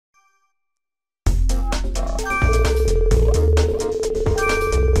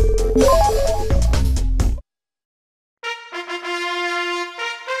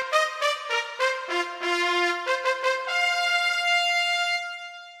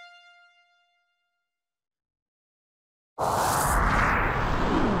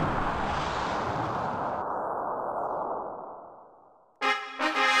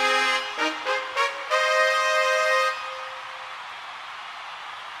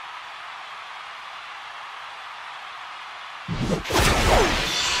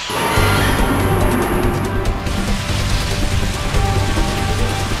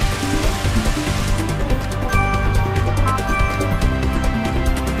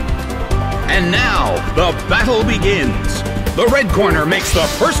And now, the battle begins. The red corner makes the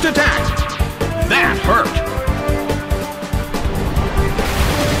first attack. That hurt.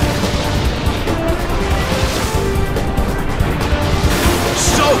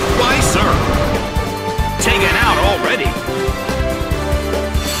 Soaked by Surf. Taken out already.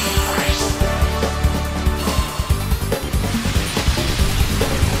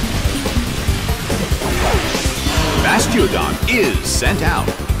 Bastiodon is sent out.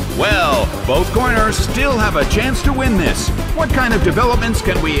 Well, both corners still have a chance to win this. What kind of developments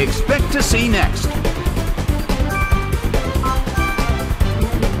can we expect to see next?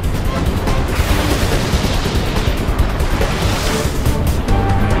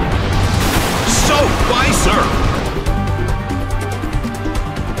 Soaked by Surf.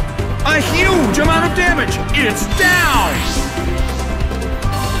 A huge amount of damage. It's down.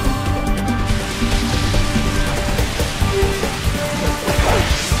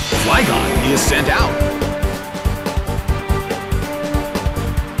 Flygon is sent out.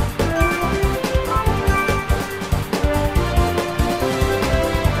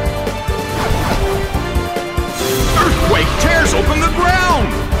 Earthquake tears open the ground.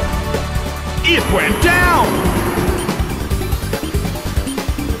 It went down.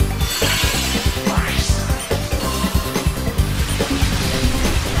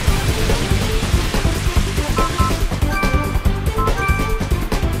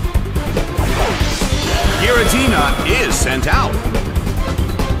 Giratina is sent out.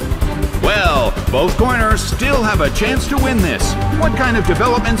 Well, both corners still have a chance to win this. What kind of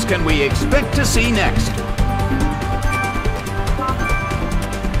developments can we expect to see next?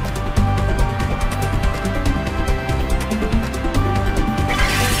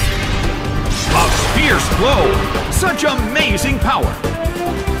 A fierce blow! Such amazing power!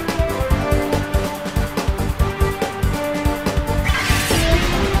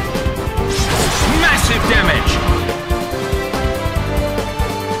 Massive damage!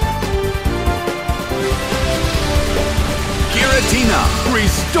 Giratina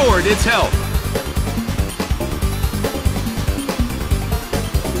restored its health.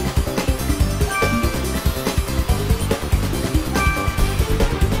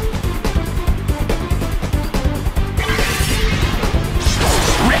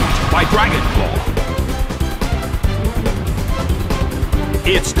 Wrecked by Dragon Claw.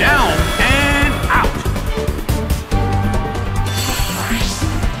 It's down and out.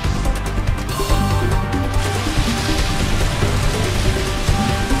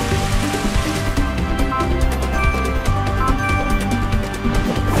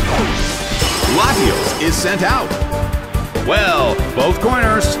 Latios is sent out. Well, both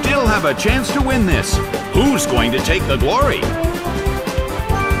corners still have a chance to win this. Who's going to take the glory?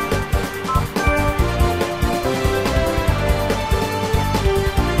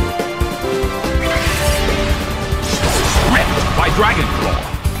 Ripped by Dragon Claw.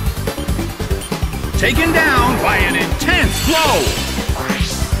 Taken down by an intense blow.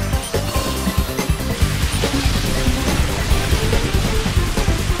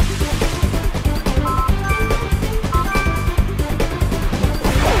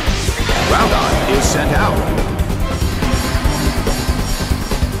 Is sent out.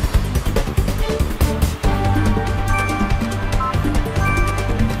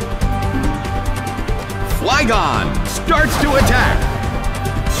 Flygon starts to attack.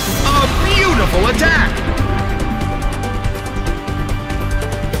 A beautiful attack.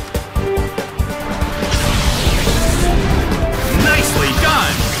 Nicely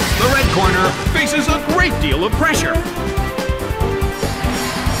done. The red corner faces a great deal of pressure.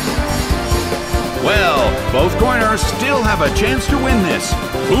 Well, both corners still have a chance to win this.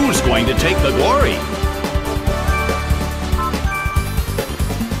 Who's going to take the glory?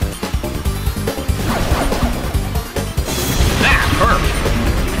 That hurt.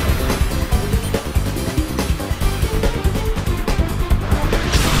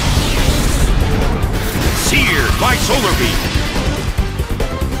 Seared by Solar Beam.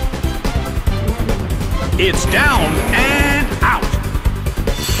 It's down and out.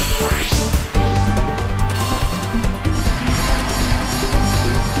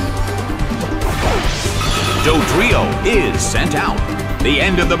 Dodrio is sent out. The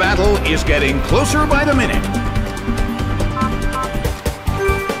end of the battle is getting closer by the minute.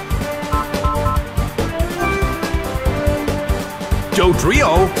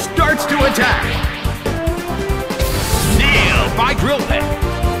 Dodrio starts to attack. Nailed by Drill Peck.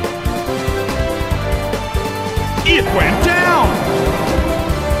 It went down.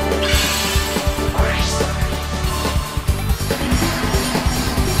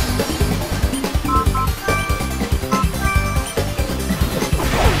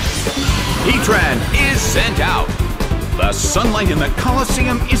 Heatran is sent out. The sunlight in the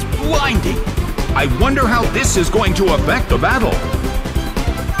Colosseum is blinding. I wonder how this is going to affect the battle.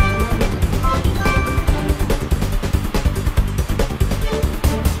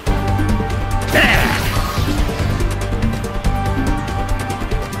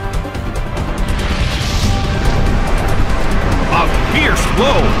 A fierce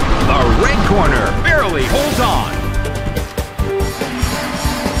blow. The red corner barely holds on.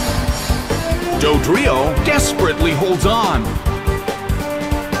 Dodrio desperately holds on.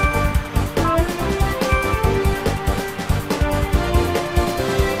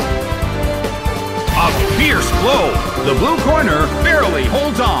 A fierce blow. The blue corner barely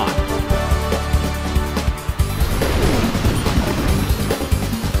holds on.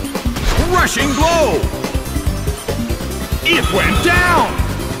 Crushing blow. It went down.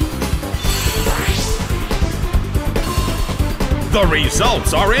 The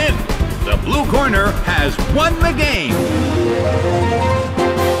results are in. The blue corner has won the game.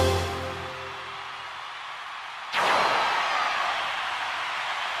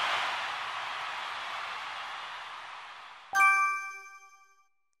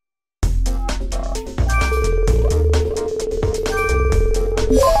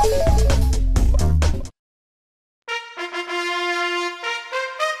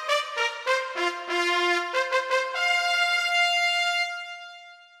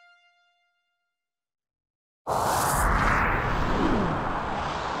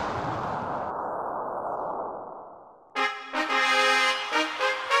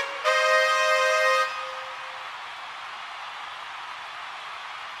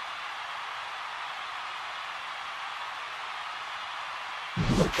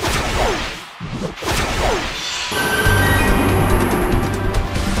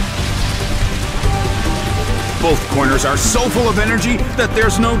 Both corners are so full of energy that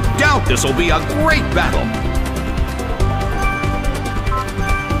there's no doubt this will be a great battle.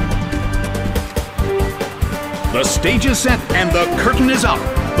 The stage is set and the curtain is up.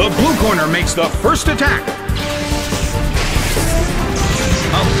 The blue corner makes the first attack.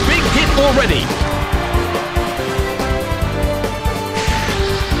 A big hit already.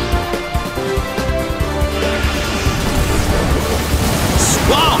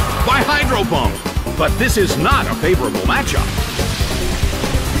 Swamped by Hydro Pump. But this is not a favorable matchup.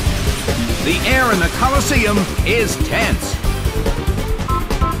 The air in the Colosseum is tense.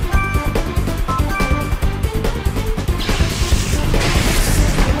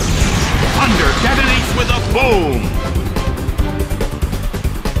 Thunder detonates with a boom.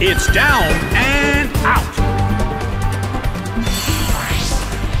 It's down and out.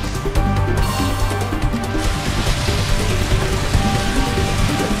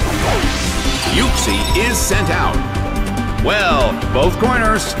 Yuxi is sent out. Well, both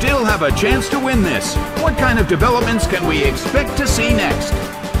corners still have a chance to win this. What kind of developments can we expect to see next?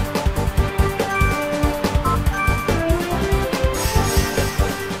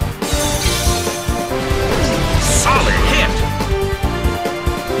 Solid hit!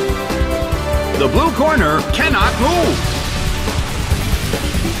 The blue corner cannot move.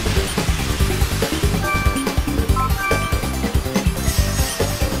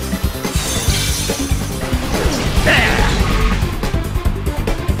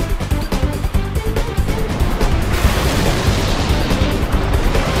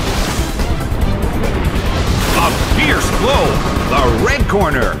 Blow. The red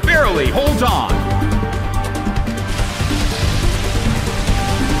corner barely holds on.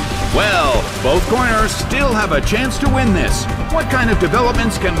 Well, both corners still have a chance to win this. What kind of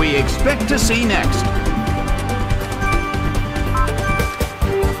developments can we expect to see next?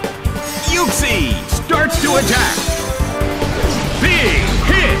 Yuxi starts to attack. Big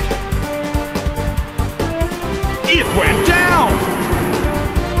hit. It went down.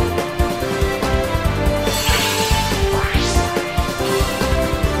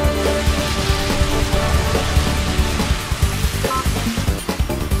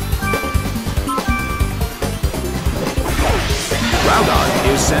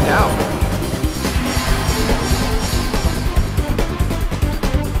 Is sent out.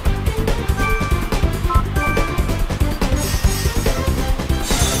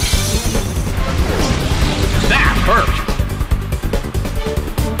 That hurt.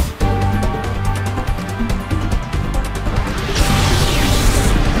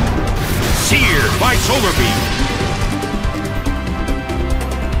 Seared by Solar Beam.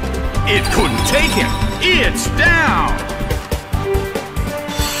 It couldn't take it. It's down.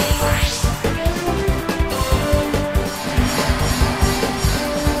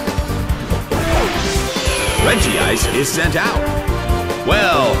 Reggie Ice is sent out.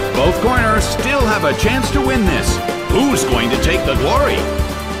 Well, both corners corners still have a chance to win this. Who's going to take the glory?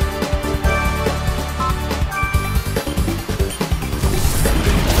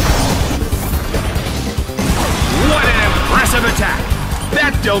 What an impressive attack!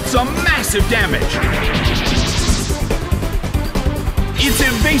 That dealt some massive damage. Its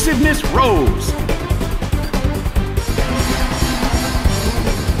evasiveness rose.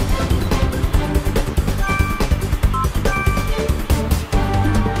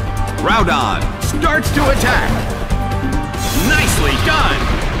 Groudon starts to attack. Nicely done!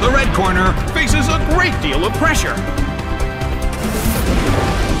 The red corner faces a great deal of pressure.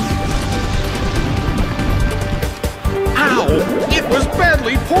 Ow! It was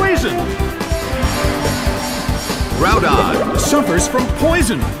badly poisoned! Groudon suffers from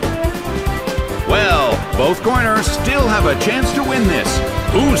poison. Well, both corners still have a chance to win this.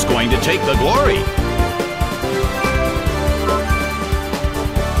 Who's going to take the glory?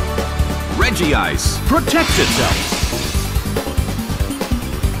 Regice protects itself.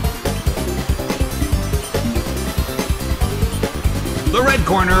 The red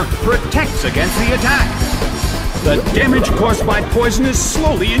corner protects against the attack. The damage caused by poison is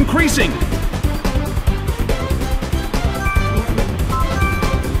slowly increasing.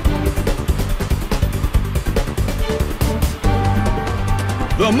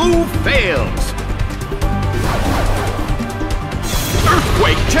 The move fails.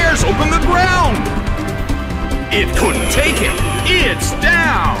 Earthquake tears open the ground! It couldn't take it! It's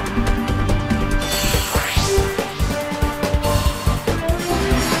down!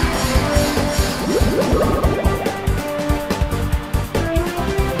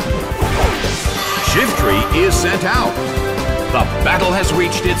 Shiftry is sent out. The battle has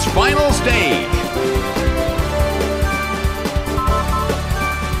reached its final stage.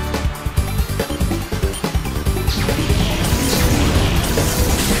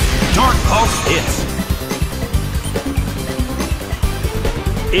 Dark Pulse hits.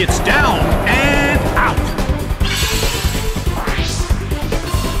 It's down and out.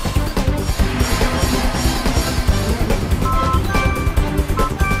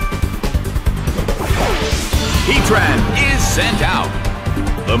 Heatran is sent out.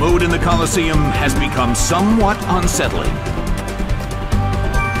 The mood in the Colosseum has become somewhat unsettling.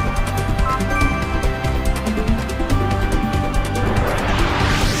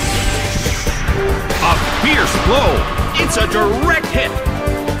 A fierce blow! It's a direct hit!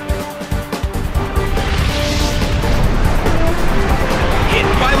 Hit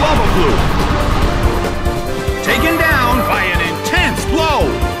by Lava Plume! Taken down by an intense blow!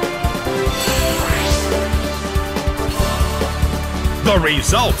 The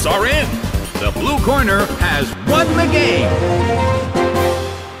results are in! The blue corner has won the game!